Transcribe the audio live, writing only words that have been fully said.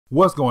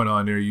What's going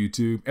on there,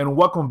 YouTube? And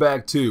welcome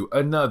back to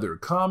another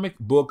comic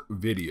book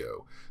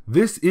video.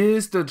 This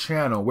is the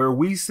channel where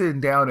we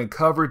sit down and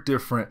cover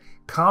different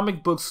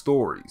comic book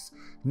stories.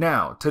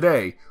 Now,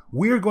 today,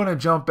 we're going to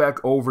jump back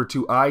over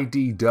to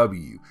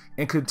IDW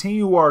and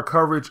continue our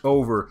coverage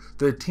over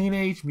the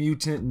Teenage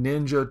Mutant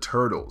Ninja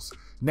Turtles.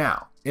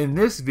 Now, in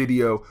this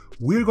video,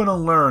 we're going to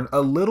learn a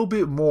little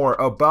bit more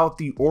about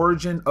the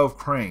origin of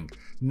Krang.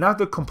 Not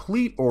the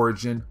complete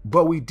origin,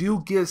 but we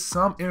do get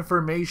some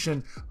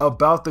information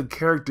about the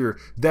character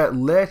that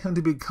led him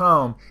to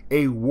become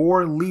a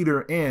war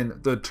leader in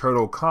the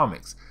Turtle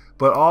comics,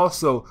 but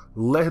also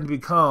led him to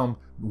become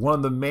one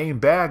of the main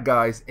bad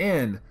guys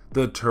in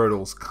the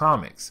Turtles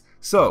comics.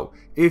 So,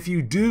 if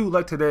you do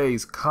like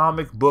today's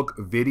comic book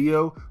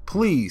video,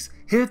 please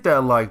hit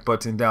that like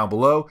button down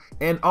below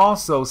and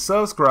also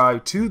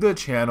subscribe to the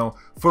channel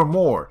for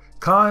more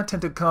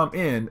content to come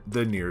in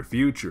the near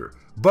future.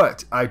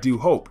 But I do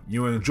hope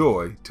you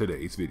enjoy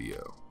today's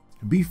video.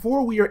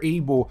 Before we are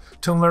able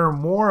to learn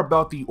more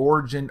about the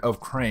origin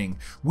of Krang,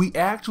 we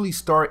actually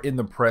start in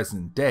the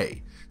present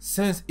day,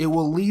 since it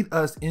will lead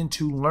us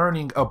into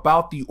learning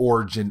about the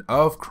origin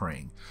of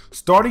Krang.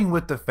 Starting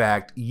with the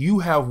fact you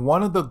have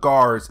one of the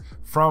guards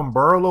from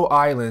Burlow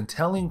Island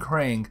telling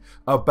Krang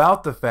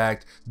about the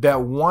fact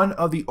that one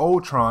of the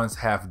Ultrons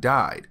have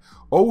died.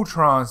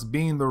 Ultrons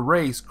being the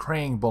race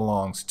Krang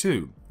belongs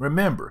to.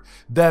 Remember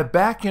that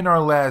back in our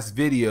last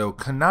video,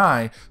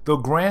 Kanai, the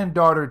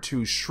granddaughter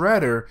to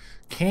Shredder,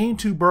 came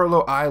to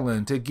Burlow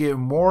Island to get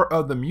more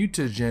of the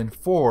mutagen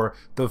for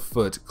the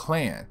Foot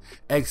Clan.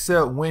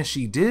 Except when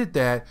she did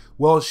that,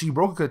 well, she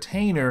broke a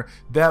container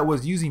that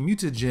was using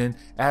mutagen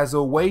as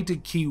a way to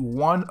keep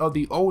one of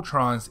the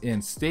Ultrons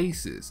in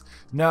stasis.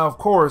 Now, of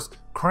course,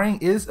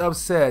 Krang is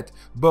upset,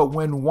 but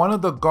when one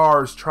of the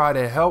guards try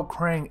to help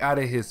Krang out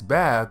of his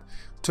bath,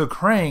 to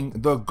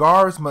Krang, the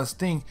guards must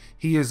think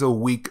he is a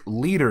weak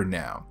leader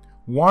now,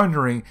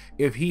 wondering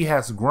if he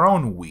has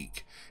grown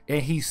weak,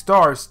 and he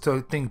starts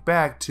to think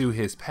back to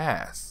his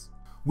past.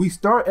 We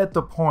start at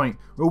the point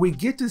where we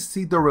get to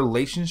see the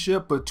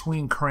relationship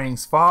between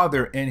Krang's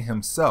father and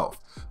himself,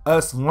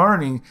 us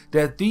learning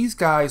that these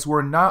guys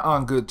were not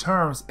on good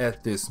terms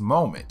at this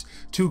moment.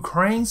 To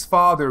Krang's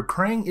father,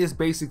 Krang is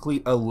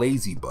basically a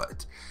lazy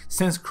butt.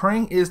 Since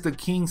Krang is the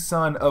king's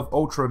son of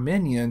Ultra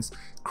Minions,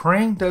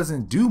 Krang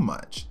doesn't do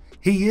much.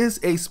 He is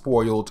a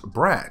spoiled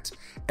brat.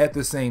 At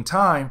the same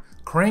time,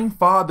 Krang's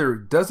father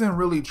doesn't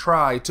really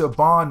try to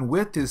bond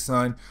with his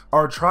son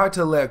or try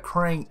to let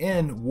Krang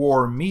in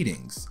war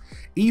meetings.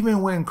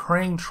 Even when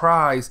Krang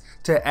tries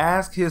to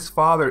ask his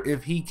father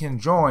if he can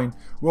join,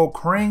 well,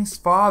 Krang's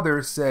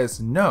father says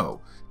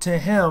no. To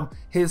him,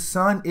 his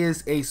son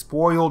is a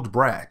spoiled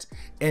brat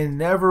and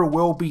never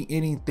will be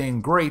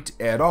anything great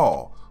at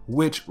all,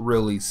 which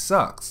really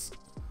sucks.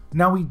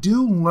 Now we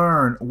do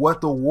learn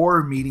what the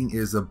war meeting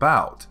is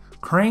about.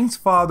 Krang's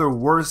father's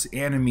worst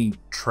enemy,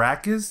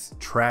 Trachis,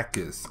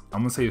 I'm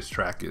gonna say it's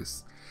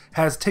Trachis,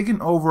 has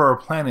taken over a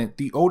planet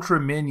the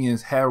Ultra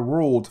Minions had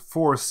ruled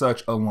for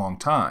such a long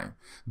time.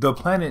 The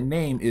planet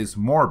name is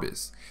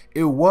Morbus.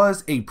 It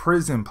was a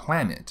prison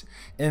planet,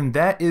 and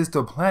that is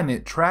the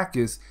planet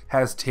Trachis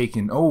has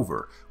taken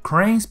over.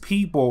 Krang's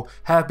people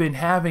have been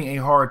having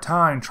a hard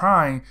time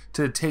trying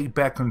to take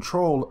back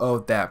control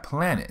of that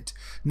planet.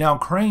 Now,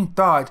 Krang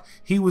thought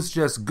he was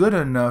just good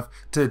enough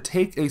to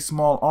take a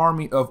small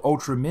army of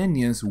Ultra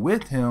Minions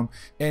with him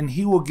and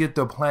he will get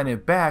the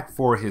planet back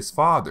for his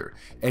father.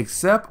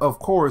 Except, of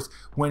course,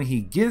 when he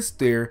gets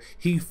there,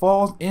 he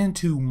falls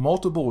into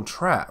multiple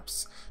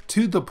traps,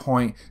 to the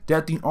point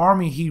that the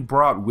army he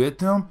brought with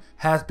him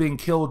has been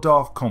killed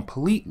off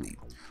completely.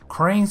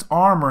 Krang's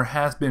armor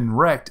has been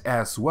wrecked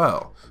as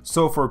well.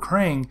 So for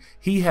Krang,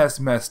 he has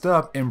messed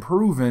up and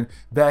proven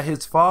that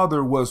his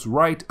father was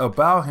right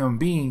about him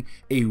being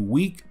a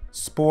weak,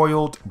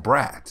 spoiled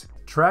brat.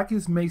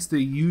 Trachis makes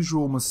the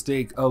usual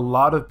mistake a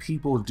lot of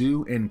people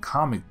do in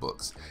comic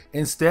books.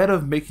 Instead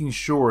of making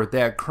sure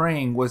that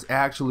Krang was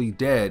actually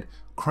dead,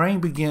 Krang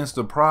begins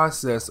the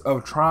process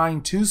of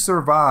trying to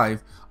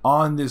survive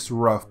on this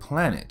rough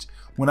planet.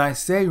 When I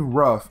say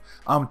rough,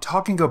 I'm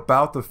talking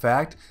about the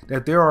fact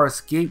that there are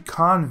escaped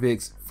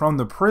convicts from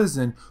the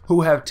prison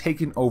who have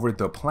taken over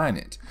the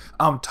planet.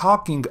 I'm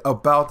talking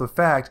about the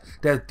fact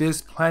that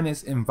this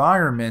planet's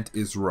environment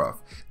is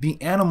rough. The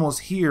animals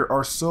here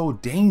are so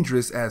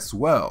dangerous as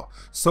well.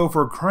 So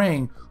for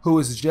Krang, who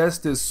is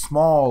just this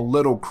small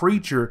little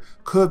creature,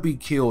 could be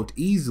killed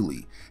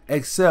easily.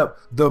 Except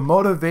the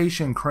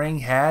motivation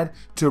Krang had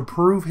to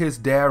prove his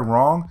dad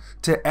wrong,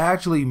 to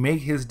actually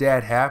make his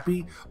dad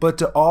happy, but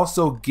to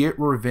also get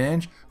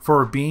revenge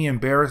for being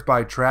embarrassed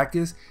by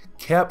Trachis,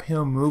 kept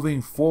him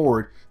moving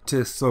forward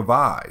to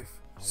survive.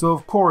 So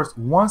of course,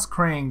 once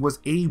Krang was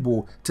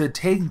able to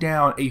take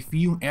down a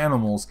few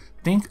animals,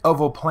 think of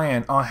a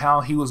plan on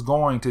how he was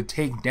going to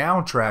take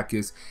down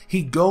Trachis.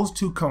 He goes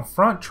to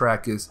confront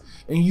Trachis,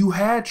 and you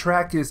had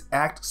Trachis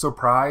act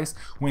surprised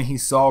when he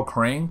saw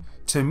Krang.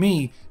 To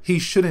me, he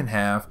shouldn't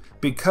have,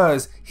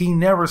 because he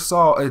never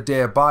saw a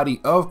dead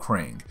body of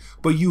Krang.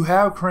 But you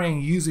have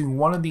Krang using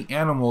one of the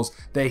animals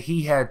that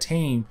he had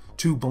tamed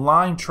to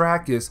blind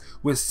Trachis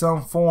with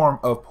some form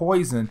of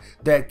poison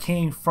that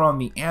came from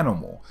the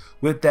animal.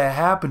 With that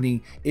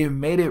happening, it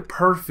made it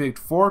perfect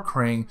for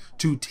Krang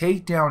to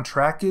take down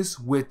Trachis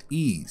with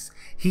ease.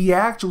 He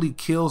actually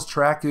kills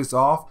Trachis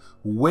off,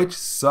 which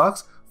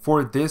sucks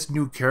for this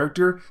new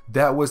character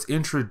that was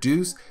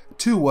introduced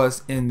to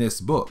us in this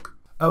book.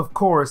 Of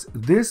course,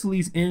 this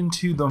leads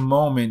into the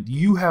moment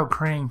you have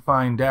Krang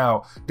find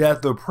out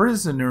that the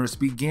prisoners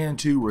began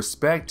to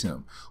respect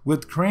him.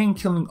 With Krang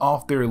killing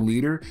off their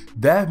leader,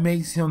 that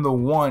makes him the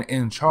one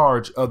in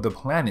charge of the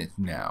planet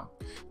now.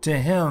 To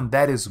him,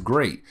 that is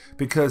great,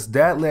 because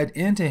that led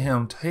into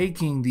him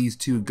taking these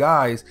two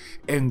guys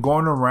and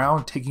going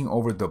around taking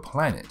over the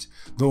planet.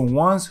 The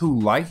ones who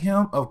like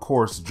him, of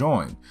course,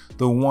 joined.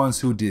 The ones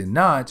who did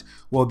not,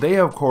 well, they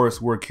of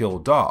course were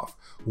killed off.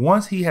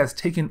 Once he has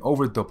taken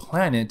over the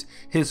planet,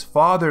 his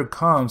father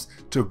comes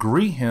to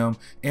greet him,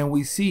 and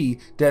we see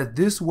that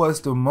this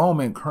was the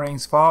moment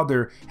Krang's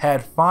father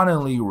had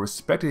finally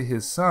respected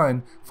his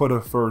son for the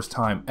first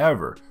time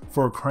ever.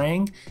 For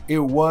Krang, it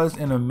was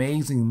an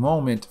amazing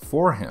moment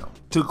for him.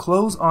 To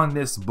close on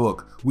this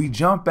book, we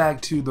jump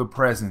back to the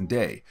present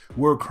day,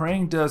 where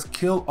Krang does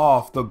kill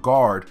off the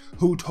guard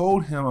who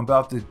told him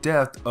about the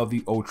death of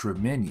the Ultra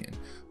Minion.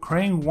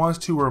 Krang wants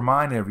to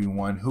remind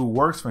everyone who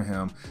works for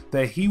him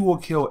that he will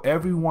kill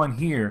everyone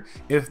here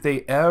if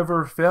they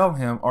ever fail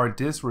him or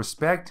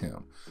disrespect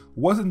him.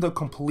 Wasn't the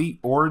complete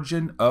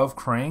origin of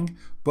Krang,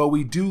 but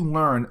we do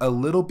learn a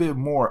little bit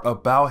more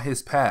about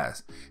his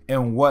past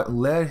and what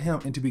led him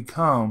into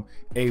become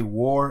a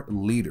war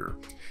leader.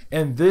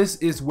 And this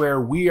is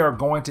where we are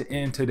going to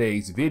end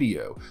today's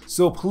video.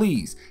 So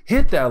please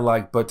hit that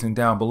like button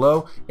down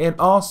below and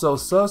also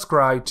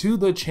subscribe to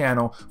the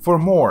channel for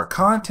more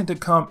content to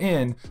come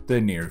in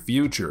the near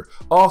future.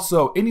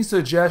 Also, any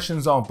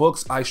suggestions on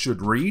books I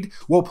should read?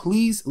 Well,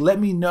 please let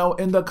me know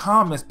in the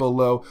comments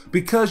below,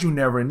 because you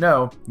never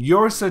know,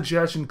 your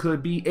suggestion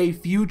could be a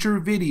future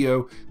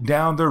video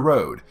down the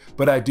road.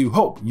 But I do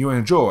hope you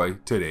enjoy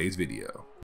today's video.